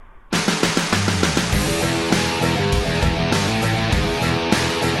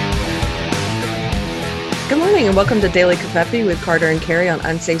and welcome to Daily Covfefe with Carter and Carrie on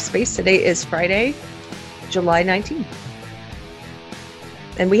Unsafe Space. Today is Friday, July 19th.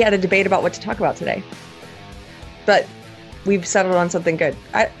 And we had a debate about what to talk about today. But we've settled on something good.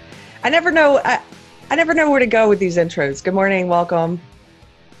 I never know where to go with these intros. Good morning, welcome.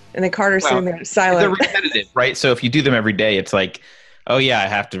 And then Carter's sitting there silent. They're repetitive, right? So if you do them every day, it's like, oh yeah, I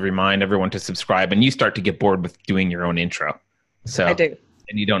have to remind everyone to subscribe. And you start to get bored with doing your own intro. So I do.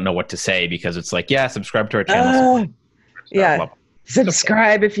 And you don't know what to say because it's like, yeah, subscribe to our channel.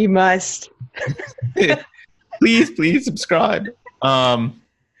 Subscribe if you must. please subscribe. Well,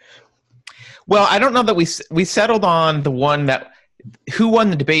 I don't know that we settled on the one that who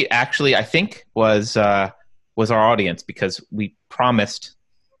won the debate. Actually, I think was our audience, because we promised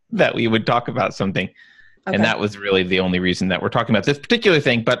that we would talk about something, and that was really the only reason that we're talking about this particular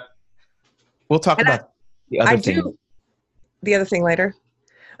thing. But we'll talk about the other thing. The other thing later.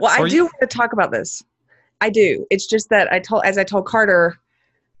 Well, I do want to talk about this. I do. It's just that as I told Carter,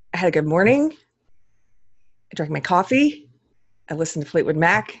 I had a good morning. I drank my coffee. I listened to Fleetwood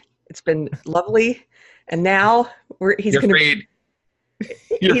Mac. It's been lovely. And now he's going to...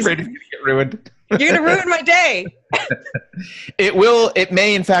 You're afraid it's going to get ruined. You're going to ruin my day. It will. It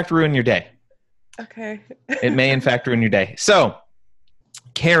may, in fact, ruin your day. Okay. It may, in fact, ruin your day. So,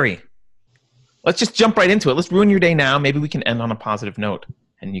 Carrie, let's just jump right into it. Let's ruin your day now. Maybe we can end on a positive note,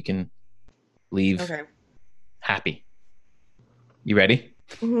 and you can leave happy. You ready?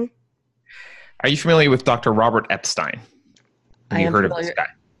 Mm-hmm. Are you familiar with Dr. Robert Epstein? Have you heard of this guy?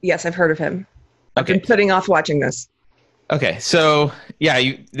 Yes, I've heard of him. I've been putting off watching this. Okay, so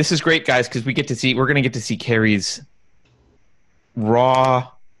this is great, guys, because we're going to get to see Carrie's raw,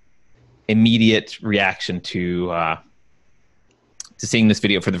 immediate reaction to seeing this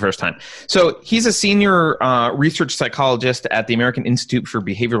video for the first time. So he's a senior research psychologist at the American Institute for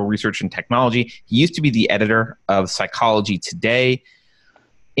Behavioral Research and Technology. He used to be the editor of Psychology Today,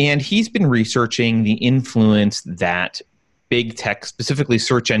 and he's been researching the influence that big tech, specifically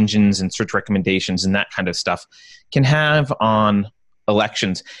search engines and search recommendations and that kind of stuff, can have on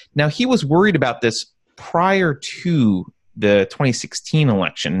elections. Now, he was worried about this prior to the 2016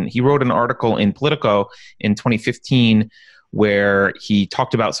 election. He wrote an article in Politico in 2015 where he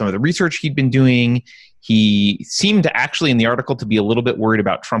talked about some of the research he'd been doing. He seemed to actually, in the article, to be a little bit worried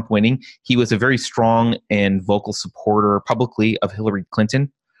about Trump winning. He was a very strong and vocal supporter publicly of Hillary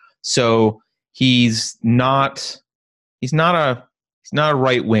Clinton. So he's not a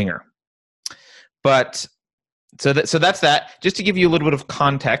right winger. But so that's that. Just to give you a little bit of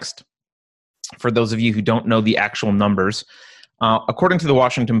context for those of you who don't know the actual numbers, according to the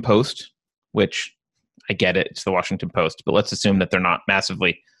Washington Post, which I get it, it's the Washington Post, but let's assume that they're not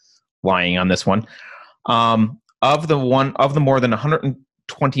massively lying on this one. Of the more than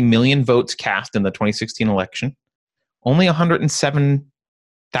 120 million votes cast in the 2016 election, only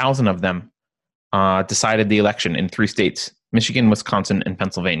 107,000 of them decided the election in 3 states: Michigan, Wisconsin, and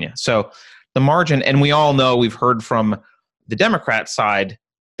Pennsylvania. So the margin, and we all know, we've heard from the Democrat side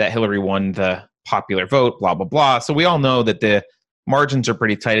that Hillary won the popular vote, blah, blah, blah. So we all know that the margins are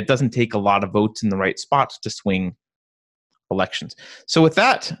pretty tight. It doesn't take a lot of votes in the right spots to swing elections. So with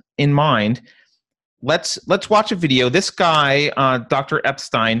that in mind, let's watch a video. This guy, Dr.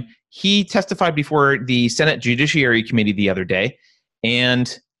 Epstein, he testified before the Senate Judiciary Committee the other day,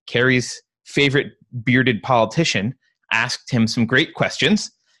 and Carrie's favorite bearded politician asked him some great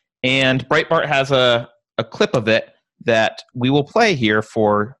questions. And Breitbart has a clip of it that we will play here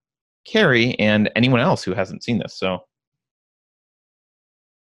for Carrie and anyone else who hasn't seen this. So.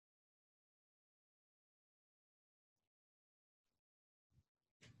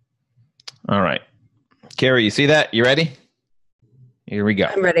 All right. Carrie, you see that? You ready? Here we go.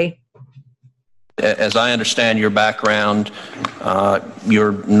 I'm ready. As I understand your background,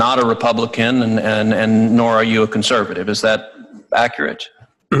 you're not a Republican and nor are you a conservative. Is that accurate?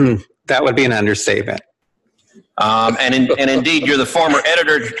 That would be an understatement. And indeed, you're the former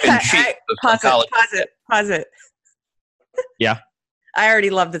editor-in-chief of Psychology. Pause it. Yeah. I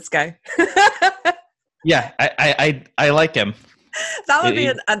already love this guy. Yeah, I like him. That would be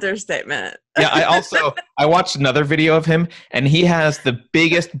an understatement. Yeah, I watched another video of him, and he has the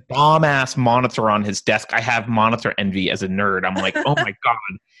biggest bomb-ass monitor on his desk. I have monitor envy as a nerd. I'm like, oh my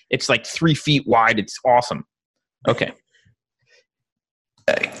God. It's like 3 feet wide. It's awesome. Okay.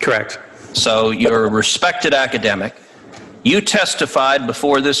 Correct. So you're a respected academic. You testified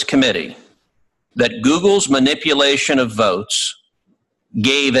before this committee that Google's manipulation of votes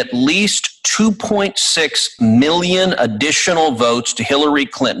gave at least 2.6 million additional votes to Hillary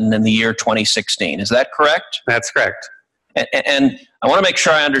Clinton in the year 2016. Is that correct? That's correct. And I want to make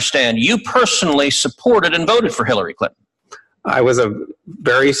sure I understand. You personally supported and voted for Hillary Clinton. I was a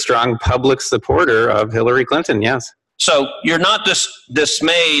very strong public supporter of Hillary Clinton, yes. So you're not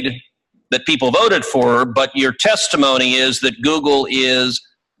dismayed that people voted for her, but your testimony is that Google is,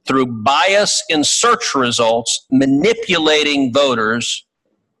 through bias in search results, manipulating voters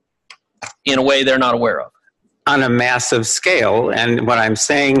in a way they're not aware of. On a massive scale. And what I'm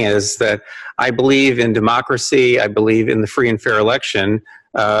saying is that I believe in democracy. I believe in the free and fair election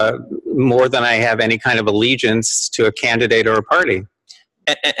more than I have any kind of allegiance to a candidate or a party.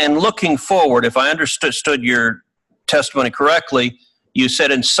 And looking forward, if I understood your testimony correctly, you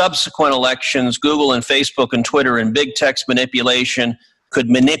said in subsequent elections, Google and Facebook and Twitter and big text manipulation could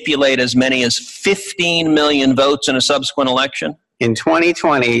manipulate as many as 15 million votes in a subsequent election? In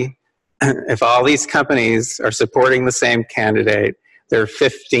 2020, if all these companies are supporting the same candidate, there are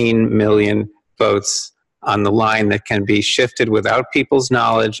 15 million votes on the line that can be shifted without people's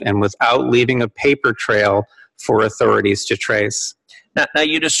knowledge and without leaving a paper trail for authorities to trace. Now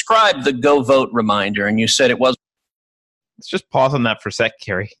you described the Go Vote reminder, and you said it was. Let's just pause on that for a sec,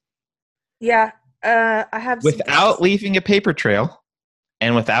 Carrie. Yeah, I have. Without leaving a paper trail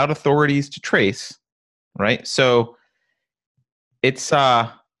and without authorities to trace, right? So it's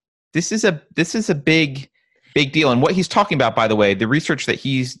this is a big deal. And what he's talking about, by the way, the research that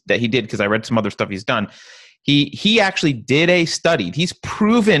he did, because I read some other stuff he's done, he actually did a study. He's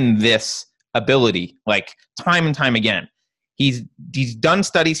proven this ability like time and time again. He's done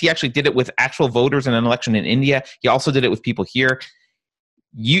studies. He actually did it with actual voters in an election in India. He also did it with people here.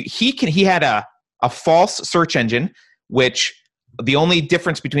 He had a false search engine, which the only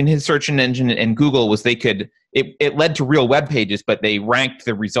difference between his search engine and Google was it led to real web pages, but they ranked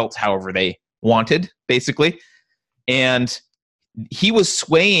the results however they wanted, basically. And he was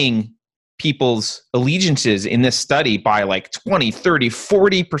swaying people's allegiances in this study by like 20, 30,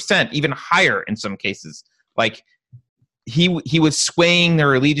 40%, even higher in some cases. Like he was swaying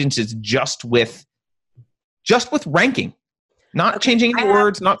their allegiances just with ranking, not changing any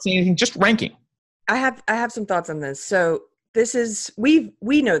words, not saying anything, just ranking. I have some thoughts on this. So this is, we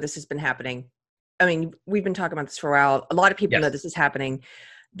know this has been happening. I mean, we've been talking about this for a while. A lot of people know this is happening.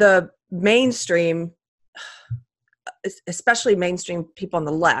 The mainstream, especially mainstream people on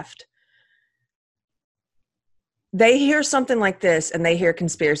the left, they hear something like this and they hear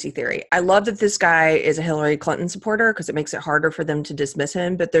conspiracy theory. I love that this guy is a Hillary Clinton supporter because it makes it harder for them to dismiss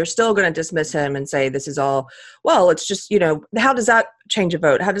him, but they're still going to dismiss him and say this is all, well, it's just, how does that change a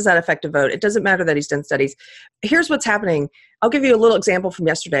vote? How does that affect a vote? It doesn't matter that he's done studies. Here's what's happening. I'll give you a little example from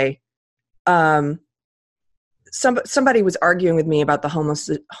yesterday. Somebody was arguing with me about the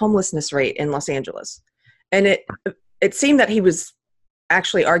homelessness rate in Los Angeles. And it seemed that he was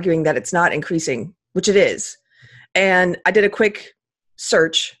actually arguing that it's not increasing, which it is. And I did a quick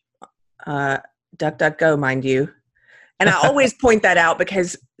search, DuckDuckGo, mind you. And I always point that out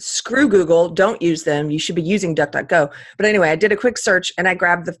because screw Google, don't use them. You should be using DuckDuckGo. But anyway, I did a quick search and I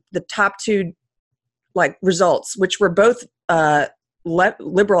grabbed the top two results, which were both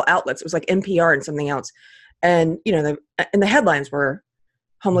liberal outlets. It was like NPR and something else. And, and the headlines were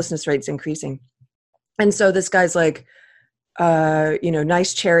homelessness rates increasing. And so this guy's like,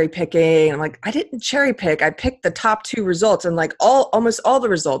 nice cherry picking. I'm like, I didn't cherry pick. I picked the top two results, and like almost all the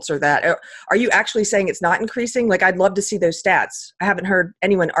results are that. Are you actually saying it's not increasing? Like, I'd love to see those stats. I haven't heard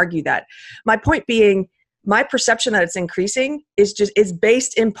anyone argue that. My point being, my perception that it's increasing is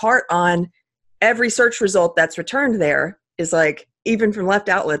based in part on every search result that's returned there is like, even from left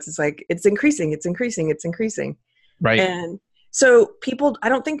outlets, it's like, it's increasing, it's increasing, it's increasing. Right. And so I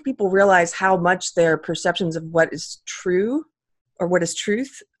don't think people realize how much their perceptions of what is true or what is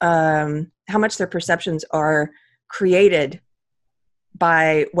truth, how much their perceptions are created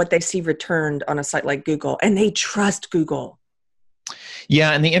by what they see returned on a site like Google, and they trust Google.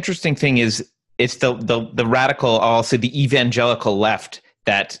 Yeah, and the interesting thing is, it's the radical, I'll say the evangelical left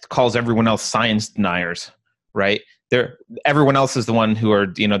that calls everyone else science deniers, right? Everyone else is the one who are,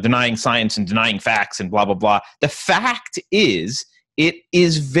 denying science and denying facts and blah, blah, blah. The fact is, it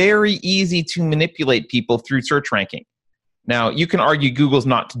is very easy to manipulate people through search ranking. Now, you can argue Google's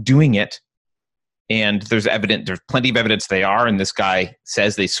not doing it, and there's plenty of evidence they are, and this guy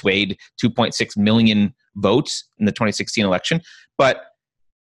says they swayed 2.6 million votes in the 2016 election. But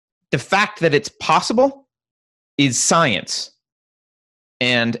the fact that it's possible is science.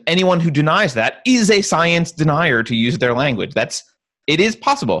 And anyone who denies that is a science denier, to use their language. It is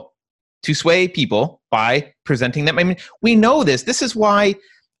possible to sway people by presenting them. I mean, we know this. This is why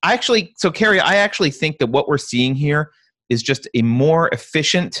Carrie, I actually think that what we're seeing here is just a more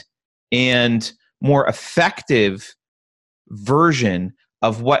efficient and more effective version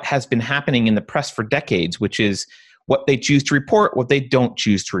of what has been happening in the press for decades, which is what they choose to report, what they don't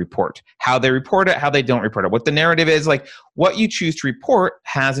choose to report, how they report it, how they don't report it, what the narrative is. Like, what you choose to report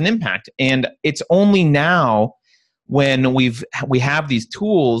has an impact. And it's only now when we have these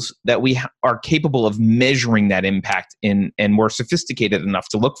tools that we are capable of measuring that impact and we're sophisticated enough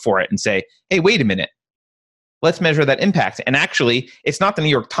to look for it and say, hey, wait a minute, let's measure that impact. And actually, it's not the New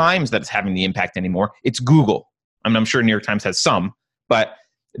York Times that's having the impact anymore. It's Google. I mean, I'm sure New York Times has some, but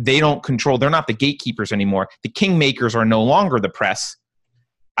they don't control. They're not the gatekeepers anymore. The kingmakers are no longer the press.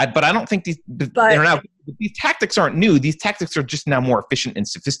 But I don't think these tactics aren't new. These tactics are just now more efficient and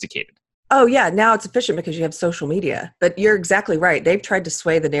sophisticated. Oh yeah, now it's efficient because you have social media. But you're exactly right. They've tried to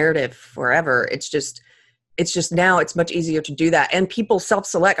sway the narrative forever. It's just now it's much easier to do that. And people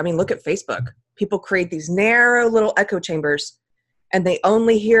self-select. I mean, look at Facebook. People create these narrow little echo chambers and they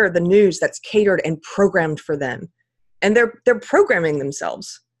only hear the news that's catered and programmed for them. And they're programming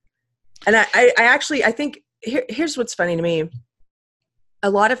themselves. And I think here's what's funny to me.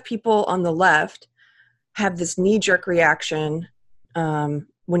 A lot of people on the left have this knee-jerk reaction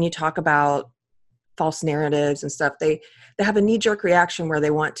when you talk about false narratives and stuff. They have a knee-jerk reaction where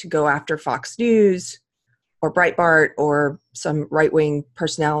they want to go after Fox News or Breitbart or some right-wing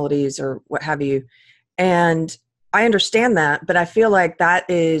personalities or what have you. And I understand that, but I feel like that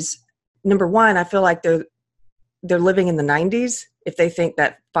is, number one, I feel like they're living in the 90s if they think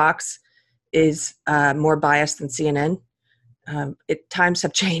that Fox is more biased than CNN. Times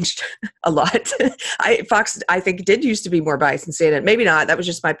have changed a lot. Fox, I think, did used to be more biased than CNN. Maybe not. That was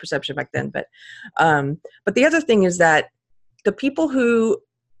just my perception back then. But the other thing is that the people who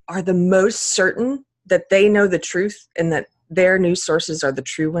are the most certain that they know the truth and that their news sources are the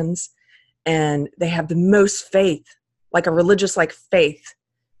true ones, and they have the most faith, like a religious like faith,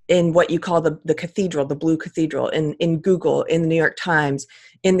 in what you call the cathedral, the blue cathedral, in Google, in the New York Times,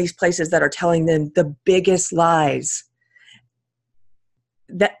 in these places that are telling them the biggest lies.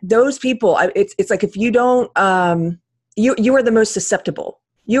 That those people, it's like if you don't, you are the most susceptible.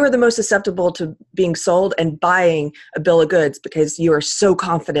 You are the most susceptible to being sold and buying a bill of goods because you are so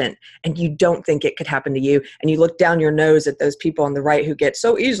confident and you don't think it could happen to you. And you look down your nose at those people on the right who get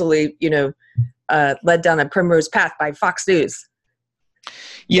so easily, led down a primrose path by Fox News.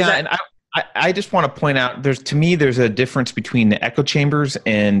 Yeah, and I just want to point out, there's a difference between the echo chambers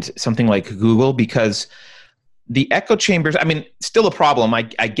and something like Google, because the echo chambers, I mean, still a problem. I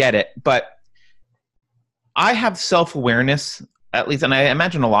get it, but I have self-awareness, at least, and I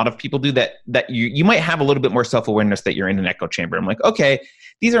imagine a lot of people do that you might have a little bit more self-awareness that you're in an echo chamber. I'm like, okay,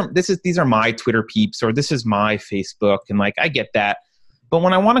 these are my Twitter peeps, or this is my Facebook, and like, I get that. But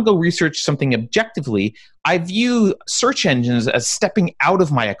when I want to go research something objectively, I view search engines as stepping out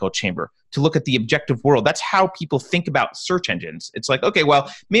of my echo chamber to look at the objective world. That's how people think about search engines. It's like, okay, well,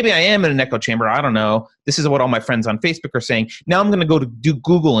 maybe I am in an echo chamber. I don't know. This is what all my friends on Facebook are saying. Now I'm going to go to do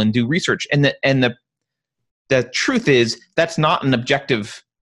Google and do research. And the truth is, that's not an objective.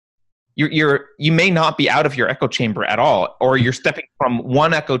 You may not be out of your echo chamber at all, or you're stepping from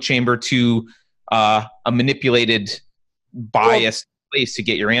one echo chamber to a manipulated, biased place to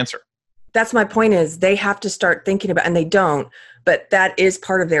get your answer. That's my point, is they have to start thinking about, and they don't, but that is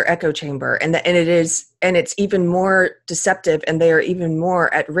part of their echo chamber. And it's even more deceptive, and they are even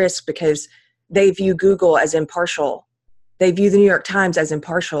more at risk because they view Google as impartial. They view the New York Times as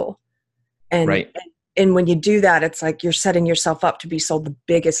impartial. And, right. And when you do that, it's like you're setting yourself up to be sold the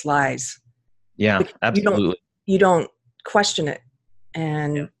biggest lies. Yeah, because absolutely. You don't question it.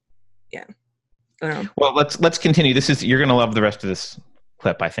 And yeah. Well, let's continue. You're going to love the rest of this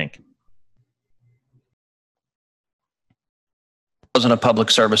clip, I think. It wasn't a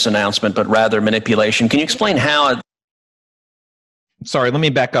public service announcement, but rather manipulation. Can you explain how? Sorry, let me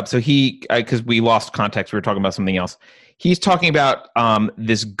back up. So because we lost context, we were talking about something else. He's talking about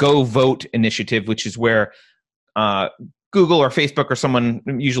this Go Vote initiative, which is where Google or Facebook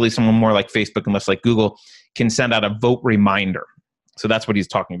or usually someone more like Facebook and less like Google, can send out a vote reminder. So that's what he's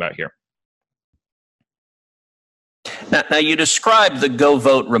talking about here. Now, you described the Go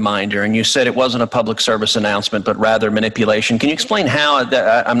Vote reminder, and you said it wasn't a public service announcement, but rather manipulation. Can you explain how?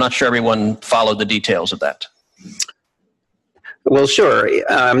 I'm not sure everyone followed the details of that. Well, sure.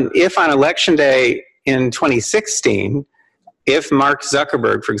 If on Election Day in 2016, if Mark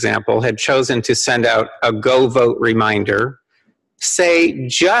Zuckerberg, for example, had chosen to send out a Go Vote reminder, say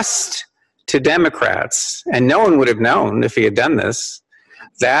just to Democrats, and no one would have known if he had done this,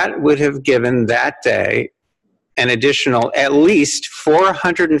 that would have given that day an additional at least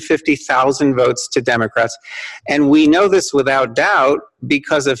 450,000 votes to Democrats. And we know this without doubt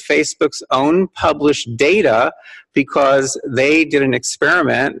because of Facebook's own published data, because they did an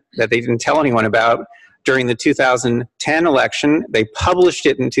experiment that they didn't tell anyone about during the 2010 election. They published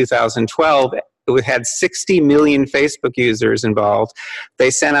it in 2012. It had 60 million Facebook users involved.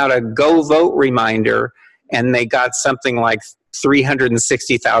 They sent out a go vote reminder, and they got something like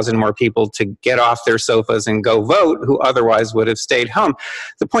 360,000 more people to get off their sofas and go vote who otherwise would have stayed home.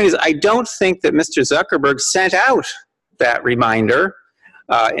 The point is, I don't think that Mr. Zuckerberg sent out that reminder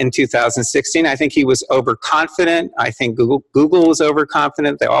in 2016. I think he was overconfident. I think Google was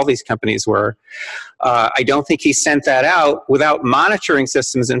overconfident. All these companies were. I don't think he sent that out. Without monitoring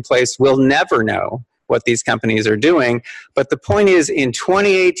systems in place, we'll never know what these companies are doing. But the point is, in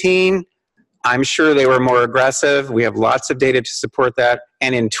 2018, I'm sure they were more aggressive. We have lots of data to support that.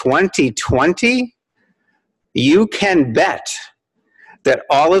 And in 2020, you can bet that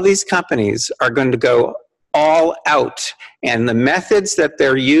all of these companies are going to go all out. And the methods that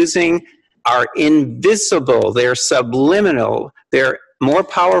they're using are invisible. They're subliminal. They're more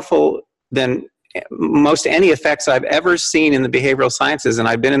powerful than most any effects I've ever seen in the behavioral sciences. And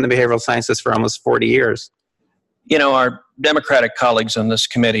I've been in the behavioral sciences for almost 40 years. You know, our Democratic colleagues on this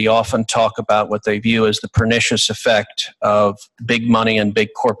committee often talk about what they view as the pernicious effect of big money and big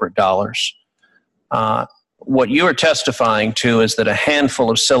corporate dollars. What you are testifying to is that a handful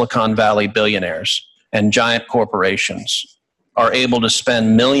of Silicon Valley billionaires and giant corporations are able to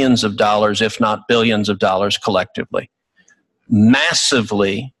spend millions of dollars, if not billions of dollars collectively,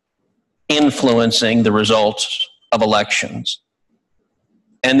 massively influencing the results of elections.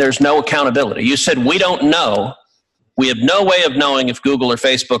 And there's no accountability. You said, we don't know. We have no way of knowing if Google or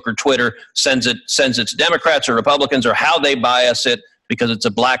Facebook or Twitter sends it to Democrats or Republicans, or how they bias it, because it's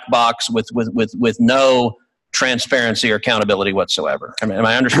a black box with no transparency or accountability whatsoever. I mean, am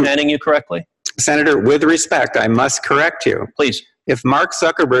I understanding you correctly? Senator, with respect, I must correct you. Please. If Mark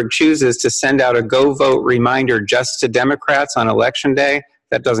Zuckerberg chooses to send out a go vote reminder just to Democrats on election day,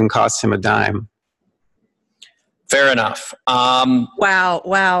 that doesn't cost him a dime. Fair enough.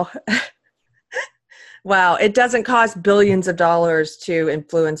 Wow. Wow. It doesn't cost billions of dollars to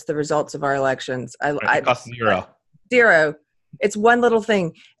influence the results of our elections. It costs zero. Zero. It's one little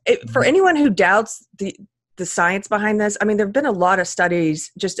thing. For anyone who doubts the science behind this, I mean, there have been a lot of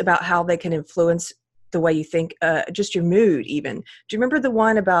studies just about how they can influence the way you think, just your mood even. Do you remember the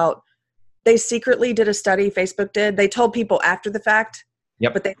one about, they secretly did a study, Facebook did? They told people after the fact,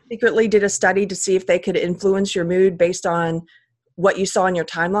 yep. But they secretly did a study to see if they could influence your mood based on what you saw in your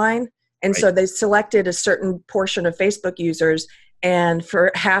timeline. And so they selected a certain portion of Facebook users, and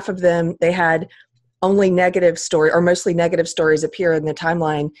for half of them, they had only negative story or mostly negative stories appear in the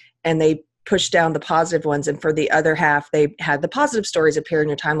timeline, and they pushed down the positive ones. And for the other half, they had the positive stories appear in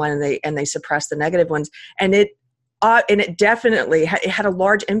your timeline, and they suppressed the negative ones. And it definitely had a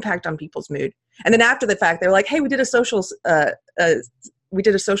large impact on people's mood. And then after the fact, they're like, "Hey, we did a social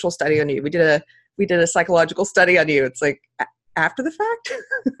study on you. We did a psychological study on you." It's like, after the fact?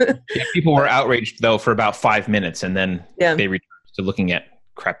 Yeah, people were outraged, though, for about 5 minutes, and then they returned to looking at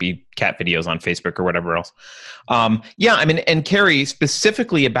crappy cat videos on Facebook or whatever else. Yeah, I mean, and Carrie,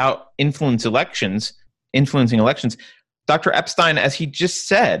 specifically about influencing elections, Dr. Epstein, as he just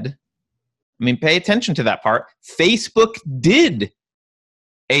said, I mean, pay attention to that part. Facebook did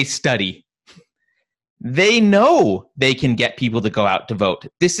a study. They know they can get people to go out to vote.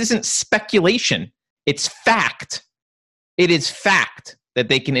 This isn't speculation. It's fact. It is fact that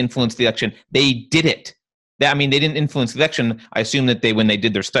they can influence the election. They did it. I mean, they didn't influence the election. I assume that when they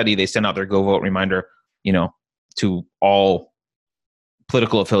did their study, they sent out their go vote reminder, to all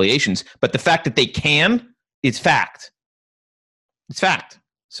political affiliations. But the fact that they can is fact. It's fact.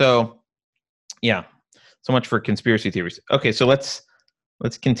 So, yeah. So much for conspiracy theories. Okay, so let's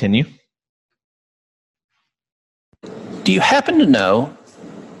continue. Do you happen to know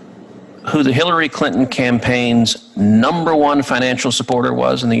who the Hillary Clinton campaign's #1 financial supporter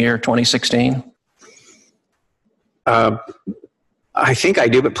was in the year 2016? I think I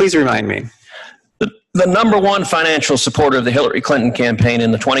do, but please remind me. The #1 financial supporter of the Hillary Clinton campaign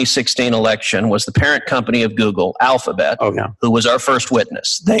in the 2016 election was the parent company of Google, Alphabet, who was our first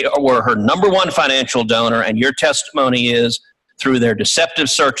witness. They were her #1 financial donor, and your testimony is, through their deceptive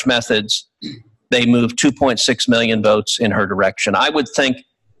search methods, they moved 2.6 million votes in her direction. I would think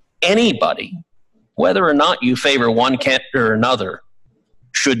anybody, whether or not you favor one candidate or another,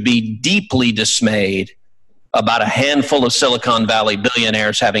 should be deeply dismayed about a handful of Silicon Valley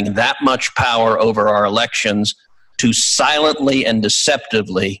billionaires having that much power over our elections to silently and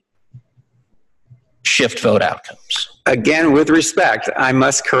deceptively shift vote outcomes. Again, with respect, I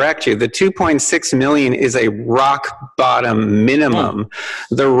must correct you. The 2.6 million is a rock bottom minimum.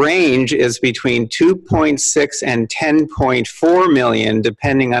 The range is between 2.6 and 10.4 million,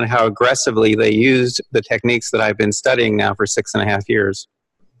 depending on how aggressively they used the techniques that I've been studying now for 6.5 years.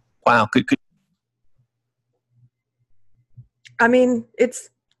 Wow. I mean, it's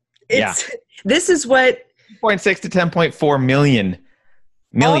this is what 2.6 to 10.4 million.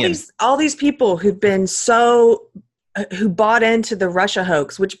 All these people who've been who bought into the Russia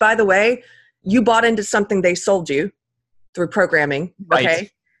hoax, which, by the way, you bought into something they sold you through programming.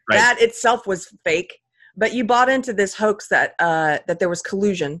 Okay. Right. That itself was fake, but you bought into this hoax that there was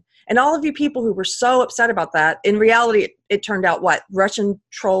collusion. And all of you people who were so upset about that, in reality, it turned out Russian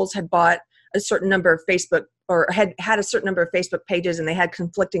trolls had bought a certain number of Facebook, or had a certain number of Facebook pages, and they had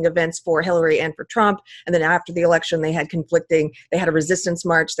conflicting events for Hillary and for Trump. And then after the election, they had a resistance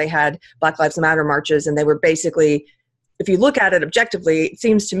march, they had Black Lives Matter marches, and they were basically, if you look at it objectively, it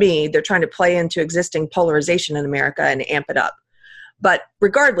seems to me they're trying to play into existing polarization in America and amp it up. But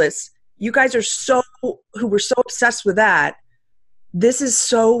regardless, you guys are who were so obsessed with that. This is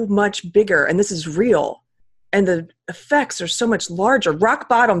so much bigger, and this is real. And the effects are so much larger. Rock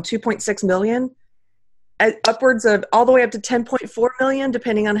bottom, 2.6 million, upwards of all the way up to 10.4 million,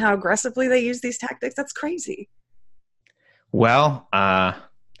 depending on how aggressively they use these tactics. That's crazy. Well,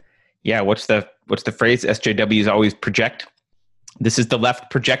 yeah. What's the phrase? SJWs always project. This is the left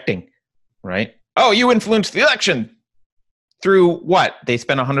projecting, right? Oh, you influenced the election through what? They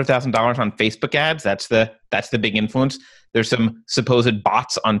spent $100,000 on Facebook ads. That's the big influence. There's some supposed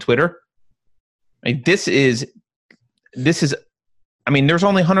bots on Twitter. I mean, this is. I mean, there's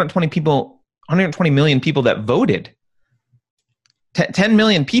only 120 million people that voted. 10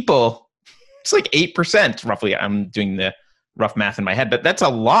 million people. It's like 8% roughly. I'm doing the rough math in my head, but that's a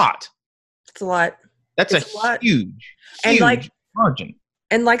lot. It's a lot. That's a lot. huge margin.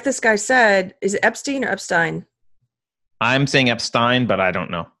 And like this guy said, is it Epstein or Epstein? I'm saying Epstein, but I don't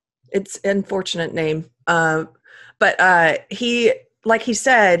know. It's an unfortunate name. But he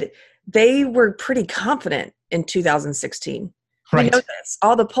said, they were pretty confident in 2016. Right. We know this.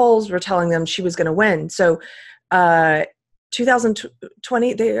 All the polls were telling them she was going to win. So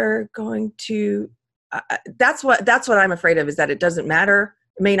 2020, they are going to. That's what I'm afraid of, is that it doesn't matter.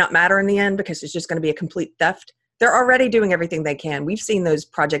 It may not matter in the end because it's just going to be a complete theft. They're already doing everything they can. We've seen those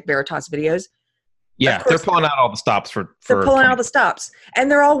Project Veritas videos. Yeah, they're pulling out all the stops for they're pulling out all the stops,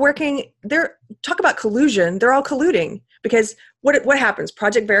 and they're all working. Talk about collusion. They're all colluding because what happens?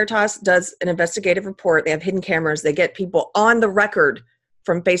 Project Veritas does an investigative report. They have hidden cameras. They get people on the record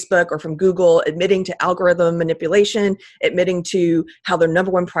from Facebook or from Google admitting to algorithm manipulation, admitting to how their number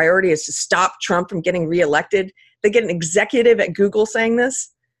one priority is to stop Trump from getting reelected. They get an executive at Google saying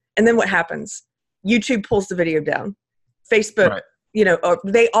this, and then what happens? YouTube pulls the video down. Facebook. Right.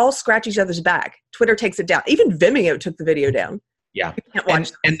 They all scratch each other's back. Twitter takes it down. Even Vimeo took the video down. Yeah.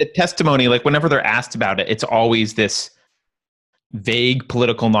 And the testimony, like whenever they're asked about it, it's always this vague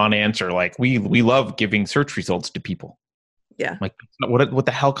political non-answer. Like we love giving search results to people. Yeah. Like what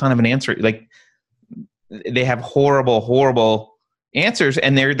the hell kind of an answer? Like they have horrible answers,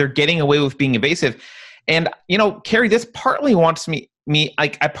 and they're getting away with being evasive. And Carrie, this partly wants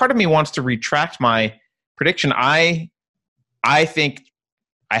part of me wants to retract my prediction. I think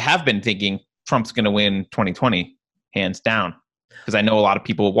I have been thinking Trump's going to win 2020, hands down, because I know a lot of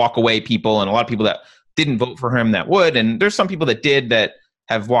people, walk away people, and a lot of people that didn't vote for him that would, and there's some people that did that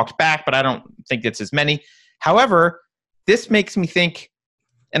have walked back, but I don't think it's as many. However, this makes me think,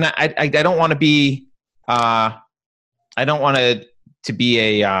 and I don't want to be, I don't want to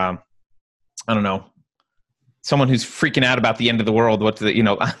be a, I don't know, someone who's freaking out about the end of the world.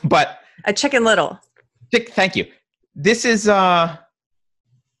 But a Chicken Little. Thank you. This is, I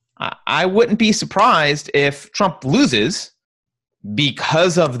wouldn't be surprised if Trump loses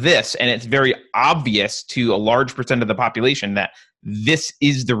because of this, and it's very obvious to a large percent of the population that this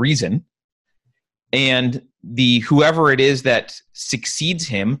is the reason. And whoever it is that succeeds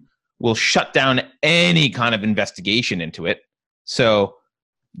him will shut down any kind of investigation into it. So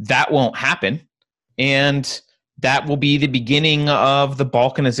that won't happen. And that will be the beginning of the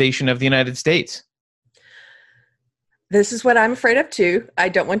balkanization of the United States. This is what I'm afraid of too. I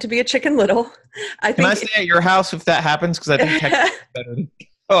don't want to be a Chicken Little. Can I stay at your house if that happens? Because I think Texas is better than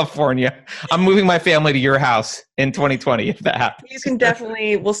California. I'm moving my family to your house in 2020 if that happens. You can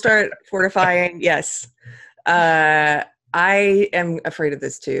definitely. We'll start fortifying. Yes, I am afraid of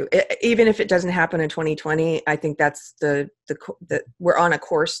this too. Even if it doesn't happen in 2020, I think that's the we're on a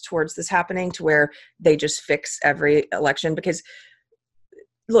course towards this happening, to where they just fix every election. Because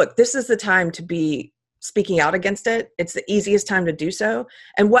look, this is the time to be speaking out against it. It's the easiest time to do so.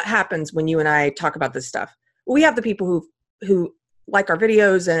 And what happens when you and I talk about this stuff? We have the people who like our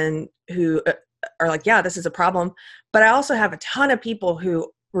videos and who are like, yeah, this is a problem. But I also have a ton of people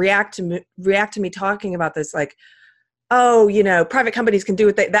who react to me talking about this, like, oh, private companies can do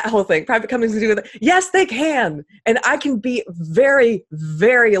what that whole thing. Private companies can do it. Yes, they can. And I can be very,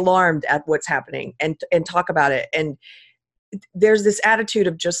 very alarmed at what's happening and talk about it. And there's this attitude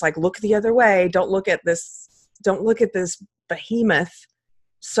of just like, look the other way. Don't look at this behemoth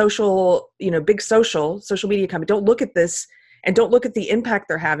social, big social media company. Don't look at this and don't look at the impact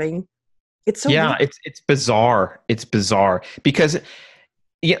they're having. It's so weird. It's bizarre. It's bizarre because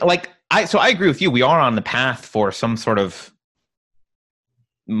I agree with you. We are on the path for some sort of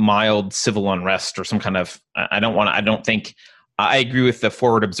mild civil unrest or some kind of, I agree with the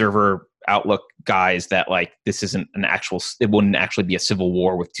Forward Observer Outlook guys that like, this isn't it wouldn't actually be a civil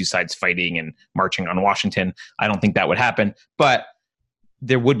war with two sides fighting and marching on Washington. I don't think that would happen, but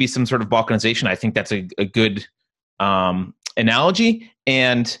there would be some sort of balkanization. I think that's a good analogy.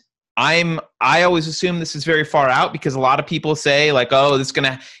 And I always assume this is very far out because a lot of people say like, oh, this is going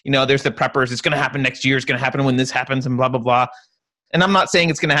to, there's the preppers. It's going to happen next year. It's going to happen when this happens and blah, blah, blah. And I'm not saying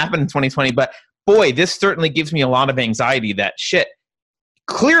it's going to happen in 2020, but boy, this certainly gives me a lot of anxiety that shit.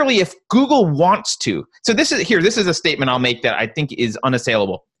 Clearly, if Google wants to, so this is a statement I'll make that I think is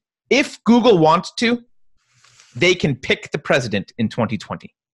unassailable. If Google wants to, they can pick the president in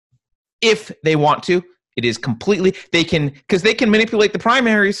 2020. If they want to, it is completely, because they can manipulate the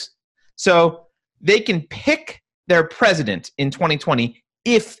primaries. So they can pick their president in 2020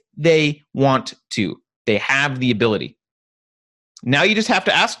 if they want to. They have the ability. Now you just have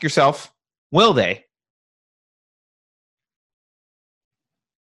to ask yourself, will they?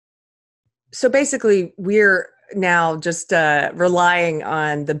 So basically, we're now just relying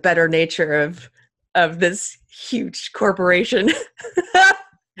on the better nature of this huge corporation.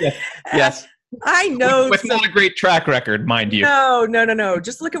 Yes. I know. With not a great track record, mind you. No.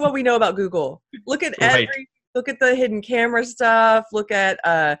 Just look at what we know about Google. Look at look at the hidden camera stuff. Look at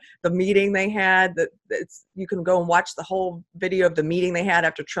the meeting they had. You can go and watch the whole video of the meeting they had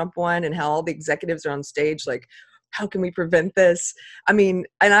after Trump won and how all the executives are on stage like, how can we prevent this? I mean,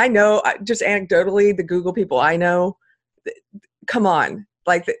 and I know, just anecdotally, the Google people I know, come on.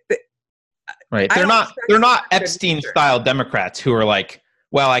 Like, right. They're not Epstein-style Democrats who are like,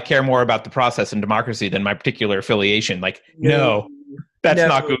 well, I care more about the process and democracy than my particular affiliation. Like, no, that's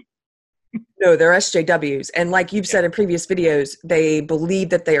not good. No, they're SJWs. And like you've said in previous videos, they believe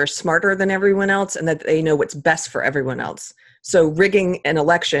that they are smarter than everyone else and that they know what's best for everyone else. So rigging an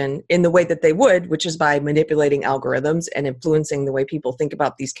election in the way that they would, which is by manipulating algorithms and influencing the way people think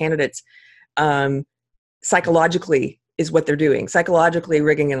about these candidates, psychologically is what they're doing. Psychologically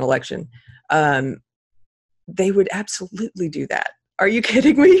rigging an election. They would absolutely do that. Are you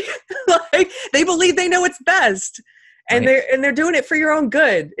kidding me? Like, they believe they know what's best, and they're doing it for your own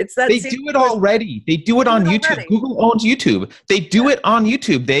good. It's that they do it already. They do it on YouTube. Already. Google owns YouTube. They do it on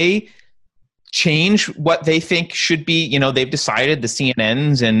YouTube. They change what they think should be. They've decided the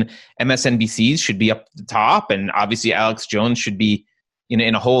CNNs and MSNBCs should be up at the top, and obviously Alex Jones should be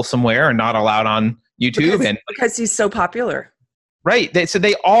in a hole somewhere and not allowed on YouTube. Because he's so popular. Right. So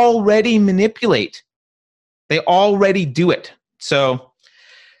they already manipulate. They already do it. So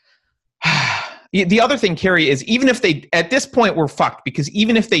the other thing, Carrie, is even if at this point we're fucked, because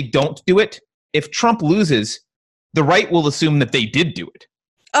even if they don't do it, if Trump loses, the right will assume that they did do it.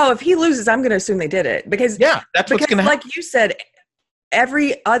 Oh, if he loses, I'm going to assume they did it because that's what's going to happen. Like you said,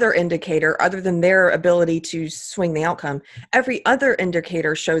 every other indicator other than their ability to swing the outcome, every other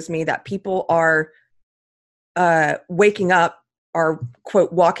indicator shows me that people are waking up, are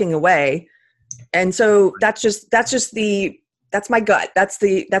quote walking away. And so that's my gut. That's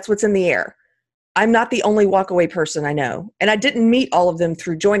what's in the air. I'm not the only walkaway person I know. And I didn't meet all of them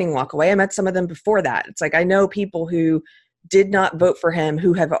through joining Walkaway. I met some of them before that. It's like, I know people who did not vote for him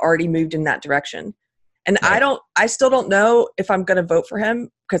who have already moved in that direction. And right. I still don't know if I'm going to vote for him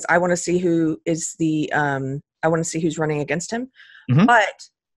because I want to see who is I want to see who's running against him. Mm-hmm. But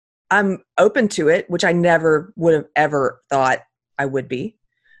I'm open to it, which I never would have ever thought I would be.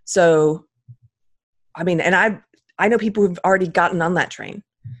 So, I mean, and I know people who've already gotten on that train.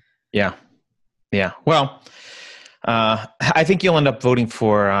 Yeah. Yeah. Well, I think you'll end up voting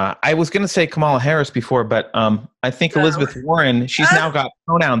for, I was going to say Kamala Harris before, but I think Elizabeth Warren, she's now got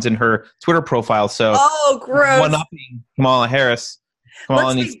pronouns in her Twitter profile. So gross. One-upping Kamala Harris.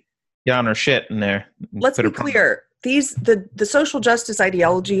 Kamala needs to get on her shit in there. Let's be clear. The social justice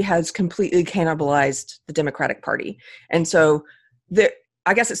ideology has completely cannibalized the Democratic Party. And so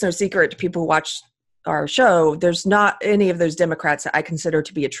I guess it's no secret to people who watch our show, there's not any of those Democrats that I consider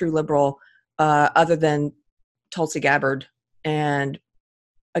to be a true liberal, other than Tulsi Gabbard. And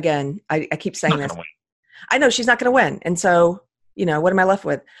again, I keep saying this. I know she's not going to win. And so, what am I left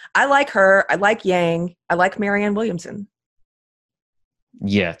with? I like her. I like Yang. I like Marianne Williamson.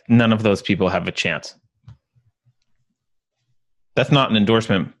 Yeah, none of those people have a chance. That's not an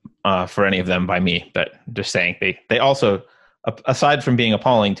endorsement for any of them by me, but just saying they also, aside from being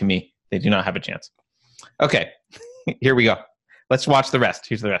appalling to me, they do not have a chance. Okay, here we go. Let's watch the rest.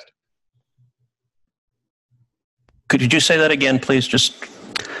 Here's the rest. Could you just say that again, please? Just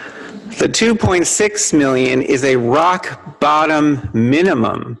The 2.6 million is a rock bottom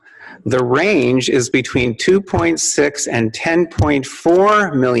minimum. The range is between 2.6 and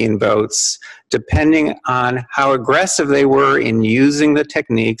 10.4 million votes, depending on how aggressive they were in using the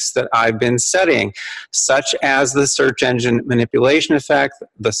techniques that I've been studying, such as the search engine manipulation effect,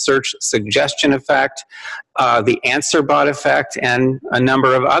 the search suggestion effect, the answer bot effect, and a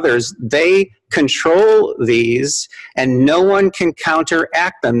number of others. They control these, and no one can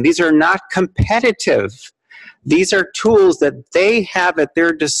counteract them. These are not competitive. These are tools that they have at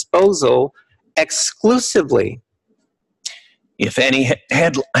their disposal exclusively. if any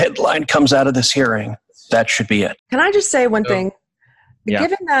headline comes out of this hearing, that should be it. Can I just say one thing? Yeah.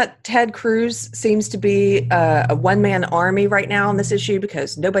 Given that Ted Cruz seems to be a one-man army right now on this issue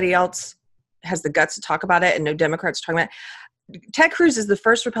because nobody else has the guts to talk about it and no Democrats talking about it, Ted Cruz is the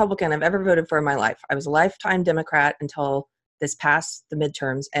first Republican I've ever voted for in my life. I was a lifetime Democrat until this past the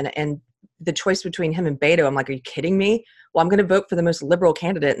midterms, and the choice between him and Beto, I'm like, are you kidding me? Well, I'm going to vote for the most liberal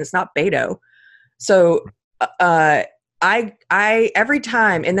candidate, and it's not Beto. So I every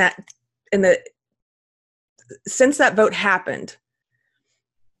time since that vote happened,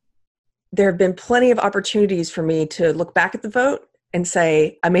 there have been plenty of opportunities for me to look back at the vote and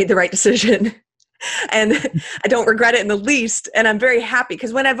say, I made the right decision. And I don't regret it in the least. And I'm very happy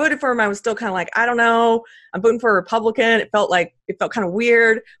because when I voted for him, I was still kind of like, I don't know, I'm voting for a Republican. It felt kind of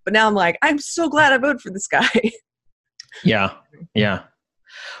weird. But now I'm like, I'm so glad I voted for this guy. Yeah. Yeah.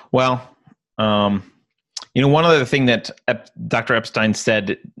 Well, one other thing that Dr. Epstein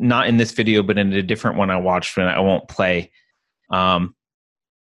said, not in this video, but in a different one I watched, and I won't play, because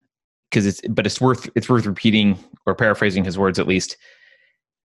it's worth repeating or paraphrasing his words at least.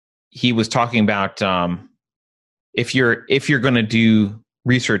 He was talking about if you're going to do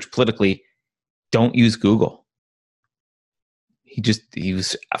research politically, don't use Google. He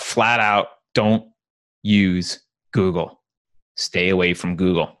was flat out, don't use Google. Stay away from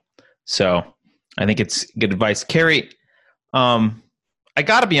Google. So I think it's good advice. Carrie, I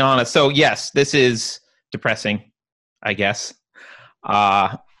got to be honest. So yes, this is depressing, I guess.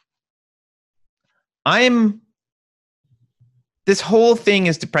 This whole thing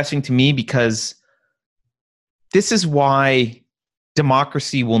is depressing to me because this is why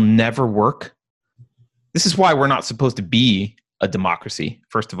democracy will never work. This is why we're not supposed to be a democracy,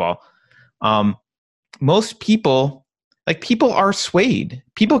 first of all. Most people are swayed.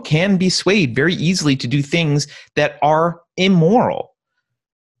 People can be swayed very easily to do things that are immoral.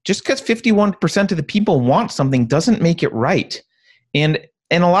 Just because 51% of the people want something doesn't make it right. And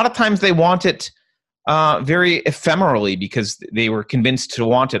a lot of times they want it very ephemerally because they were convinced to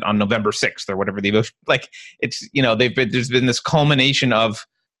want it on November 6th or whatever there's been this culmination of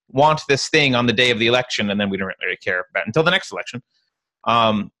want this thing on the day of the election, and then we don't really care about it until the next election.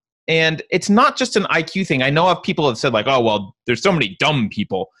 And it's not just an IQ thing. I know of people have said oh, well, there's so many dumb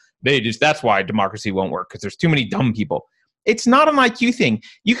people. That's why democracy won't work, because there's too many dumb people. It's not an IQ thing.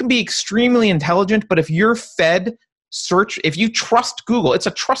 You can be extremely intelligent, but if you're fed search, if you trust Google, it's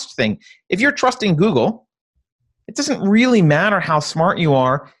a trust thing. If you're trusting Google, it doesn't really matter how smart you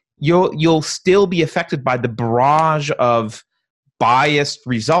are. You'll still be affected by the barrage of biased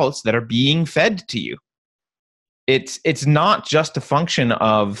results that are being fed to you. It's not just a function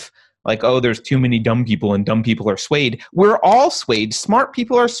of there's too many dumb people and dumb people are swayed. We're all swayed. Smart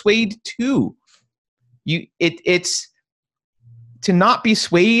people are swayed too. It's to not be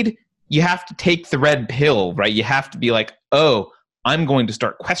swayed. You have to take the red pill, right? You have to be I'm going to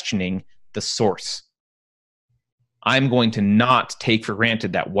start questioning the source. I'm going to not take for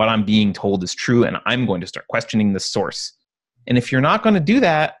granted that what I'm being told is true, and I'm going to start questioning the source. And if you're not going to do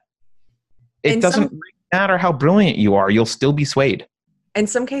that, it doesn't matter how brilliant you are, you'll still be swayed. In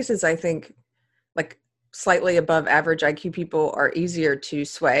some cases, I think slightly above average IQ people are easier to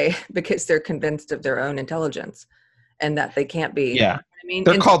sway because they're convinced of their own intelligence and that they can't be. Yeah.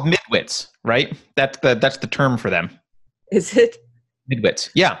 They're called midwits, right? That's the term for them. Is it? Midwits.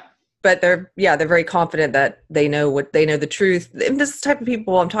 Yeah. But they're very confident that they know the truth. And this is the type of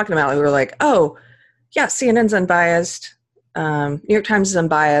people I'm talking about who are Yeah, CNN's unbiased. New York Times is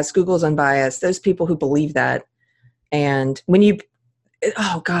unbiased. Google's unbiased. Those people who believe that. And when you,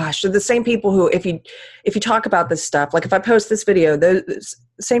 oh gosh, they're the same people who, if you talk about this stuff, like if I post this video, those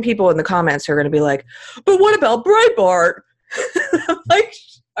same people in the comments are going to be like, but what about Breitbart? I'm like,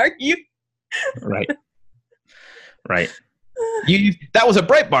 are you? Right. Right. That was a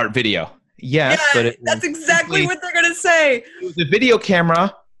Breitbart video. Yes, yeah, but that's exactly what they're going to say. It was a video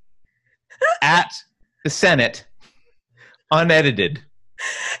camera at the Senate, unedited.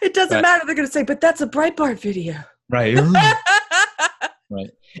 It doesn't matter. They're going to say, but that's a Breitbart video. Right.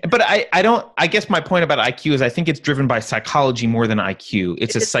 Right. But I guess my point about IQ is I think it's driven by psychology more than IQ.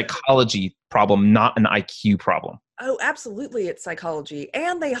 It's a psychology problem, not an IQ problem. Oh, absolutely. It's psychology.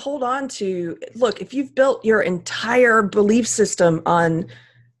 And they hold on to, look, if you've built your entire belief system on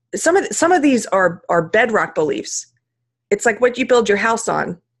some of these are bedrock beliefs. It's like what you build your house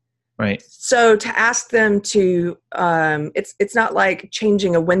on. Right. So to ask them to, it's not like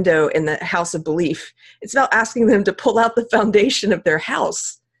changing a window in the house of belief. It's about asking them to pull out the foundation of their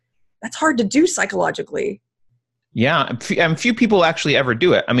house. That's hard to do psychologically. Yeah. And few people actually ever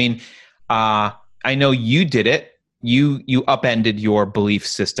do it. I mean, I know you did it. You upended your belief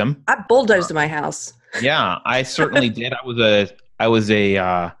system. I bulldozed my house. Yeah, I certainly did. I was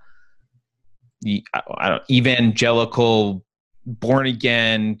a evangelical, born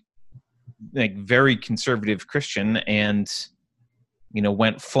again, like very conservative Christian, and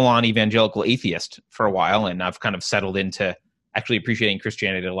went full on evangelical atheist for a while, and I've kind of settled into actually appreciating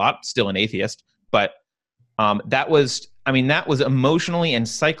Christianity a lot. Still an atheist, but that was emotionally and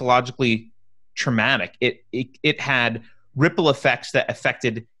psychologically traumatic. It had ripple effects that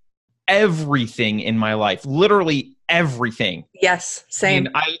affected everything in my life, literally everything. Yes, same.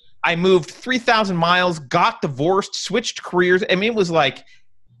 I moved 3,000 miles, got divorced, switched careers. I mean, it was like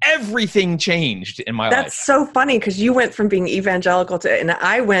everything changed in my life. That's so funny because you went from being evangelical and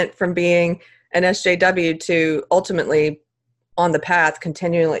I went from being an SJW to ultimately on the path,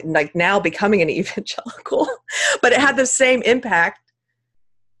 continually, like now becoming an evangelical. But it had the same impact.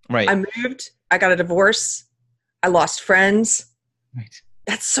 Right. I moved, I got a divorce, I lost friends. Right.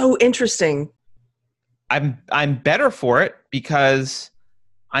 That's so interesting. I'm better for it because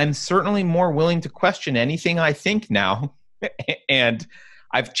I'm certainly more willing to question anything I think now. And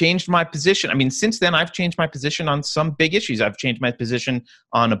I've changed my position. I mean, since then, I've changed my position on some big issues. I've changed my position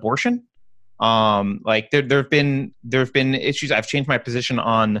on abortion. Like there've been issues. I've changed my position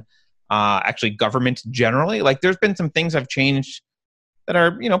on actually government generally. Like there's been some things I've changed that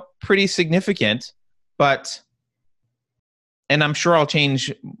are, pretty significant, and I'm sure I'll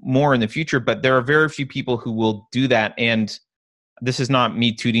change more in the future, but there are very few people who will do that. And this is not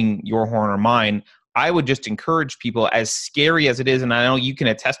me tooting your horn or mine. I would just encourage people, as scary as it is, and I know you can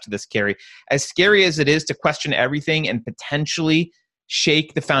attest to this, Carrie, as scary as it is to question everything and potentially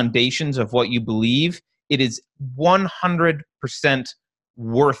shake the foundations of what you believe, it is 100%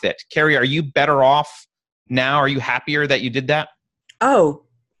 worth it. Carrie, are you better off now? Are you happier that you did that? Oh,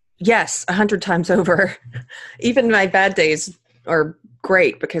 yes, 100 times over. Even my bad days are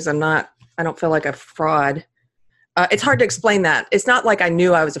great because I don't feel like a fraud. It's hard to explain that. It's not like I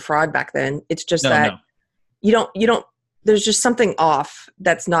knew I was a fraud back then. It's just you don't, there's just something off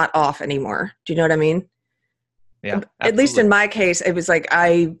that's not off anymore. Do you know what I mean? Yeah. Absolutely. At least in my case, it was like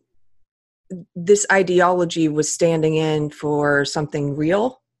this ideology was standing in for something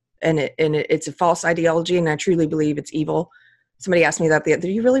real, and it's a false ideology, and I truly believe it's evil. Somebody asked me that do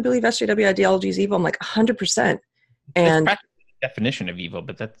you really believe SJW ideology is evil? I'm like 100%. And that's the definition of evil,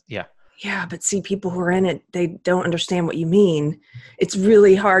 but that's, yeah. Yeah, but see, people who are in it, they don't understand what you mean. It's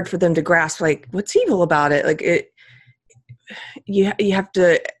really hard for them to grasp, like, what's evil about it? Like, you have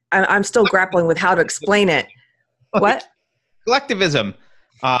to, I'm still grappling with how to explain it. What? Collectivism.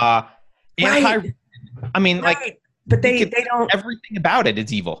 Right. I mean, right. like, but they don't. Everything about it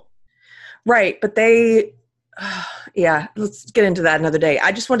is evil. Right, but yeah, let's get into that another day.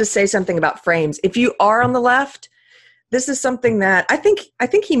 I just want to say something about frames. If you are on the left, this is something that I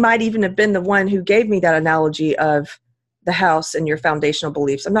think he might even have been the one who gave me that analogy of the house and your foundational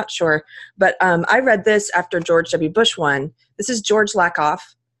beliefs. I'm not sure, but I read this after George W. Bush won. This is George Lakoff.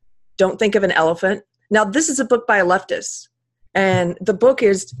 Don't Think of an Elephant. Now, this is a book by a leftist, and the book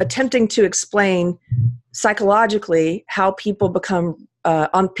is attempting to explain psychologically how people become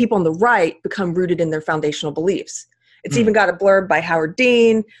people on the right become rooted in their foundational beliefs. It's even got a blurb by Howard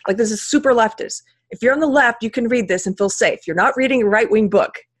Dean. Like, this is super leftist. If you're on the left, you can read this and feel safe. You're not reading a right-wing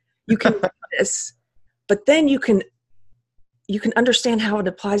book. You can read this, but then you can you can understand how it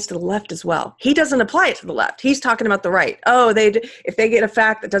applies to the left as well. He doesn't apply it to the left. He's talking about the right. Oh, if they get a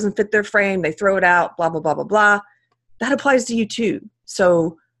fact that doesn't fit their frame, they throw it out, blah, blah, blah, blah, blah. That applies to you too.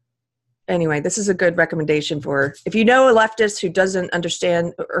 So anyway, this is a good recommendation for if you know a leftist who doesn't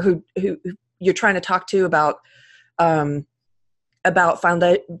understand or who you're trying to talk to about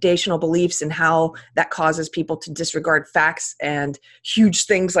foundational beliefs and how that causes people to disregard facts and huge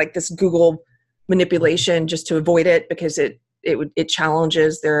things like this Google manipulation just to avoid it because it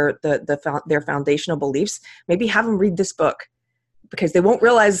challenges their foundational beliefs. Maybe have them read this book because they won't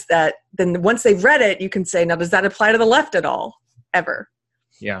realize that. Then once they've read it, you can say, now, does that apply to the left at all? Ever?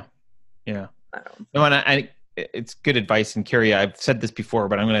 Yeah. No, and it's good advice. And Carrie, I've said this before,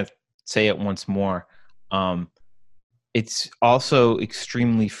 but I'm going to say it once more. It's also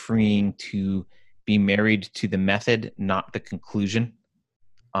extremely freeing to be married to the method, not the conclusion.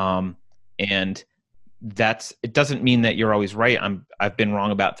 And it doesn't mean that you're always right. I've been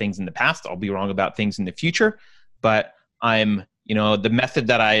wrong about things in the past. I'll be wrong about things in the future, but the method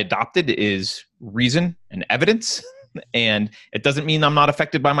that I adopted is reason and evidence. And it doesn't mean I'm not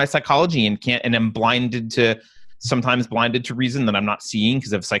affected by my psychology and I'm sometimes blinded to reason that I'm not seeing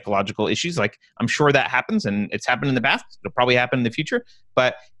because of psychological issues. Like, I'm sure that happens and it's happened in the past. It'll probably happen in the future,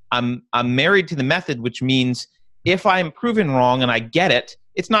 but I'm married to the method, which means if I'm proven wrong and I get it,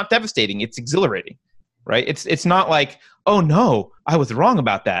 it's not devastating. It's exhilarating, right? It's not like, oh no, I was wrong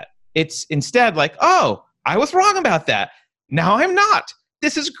about that. It's instead like, oh, I was wrong about that. Now I'm not.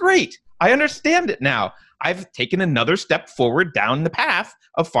 This is great. I understand it now. I've taken another step forward down the path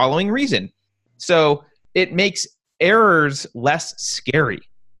of following reason. So it makes errors less scary.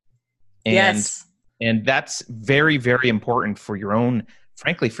 And that's very, very important for your own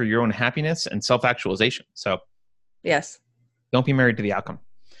happiness and self-actualization. So yes. Don't be married to the outcome.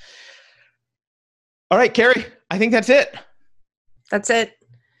 All right, Carrie, I think that's it. That's it.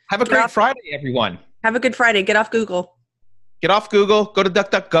 Have a great Friday, everyone. Have a good Friday. Get off Google. Get off Google. Go to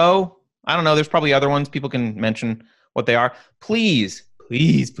DuckDuckGo. I don't know. There's probably other ones. People can mention what they are. Please,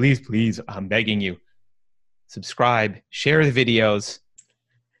 please, please, please, I'm begging you. Subscribe. Share the videos.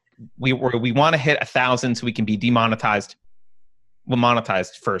 We want to hit 1,000 so we can be demonetized. Well,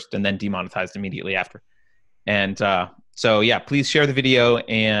 monetized first and then demonetized immediately after. And so, yeah, please share the video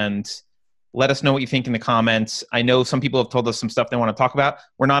and let us know what you think in the comments. I know some people have told us some stuff they want to talk about.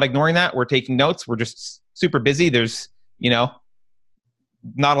 We're not ignoring that. We're taking notes. We're just super busy. There's,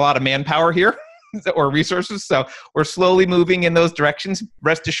 not a lot of manpower here or resources. So we're slowly moving in those directions.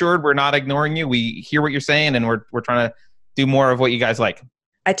 Rest assured, we're not ignoring you. We hear what you're saying, and we're trying to do more of what you guys like.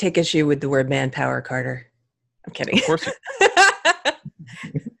 I take issue with the word manpower, Carter. I'm kidding. Of course.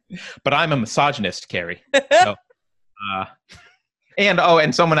 But I'm a misogynist, Carrie. So,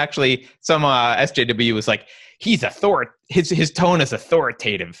 and someone actually, some SJW was like, he's his tone is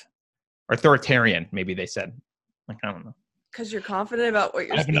authoritative or authoritarian, maybe they said. Like, I don't know. Because you're confident about what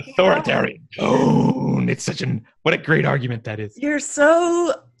you're saying. I have an authoritarian tone. It's what a great argument that is. You're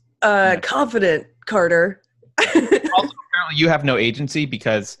so confident, Carter. Also, apparently you have no agency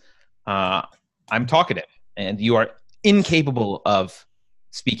because I'm talkative and you are incapable of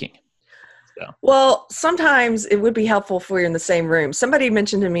speaking. So. Well, sometimes it would be helpful if we were in the same room. Somebody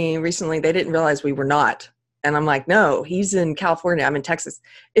mentioned to me recently they didn't realize we were not. And I'm like, no, he's in California. I'm in Texas.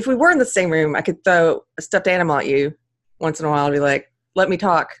 If we were in the same room, I could throw a stuffed animal at you once in a while and be like, let me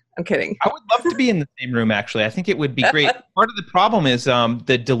talk. I'm kidding. I would love to be in the same room, actually. I think it would be great. Part of the problem is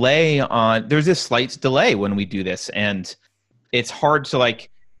the delay there's this slight delay when we do this. And it's hard to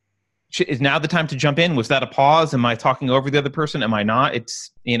is now the time to jump in? Was that a pause? Am I talking over the other person? Am I not? It's,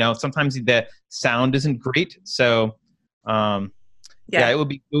 sometimes the sound isn't great. So, it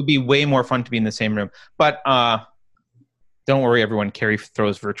would be way more fun to be in the same room. But don't worry, everyone. Carrie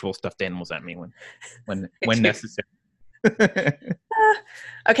throws virtual stuffed animals at me when necessary.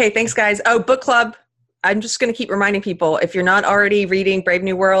 Okay, thanks, guys. Oh, book club. I'm just going to keep reminding people, if you're not already reading Brave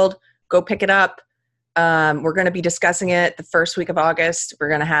New World, go pick it up. We're going to be discussing it the first week of August. It's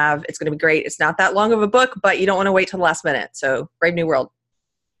going to be great. It's not that long of a book, but you don't want to wait till the last minute. So Brave New World.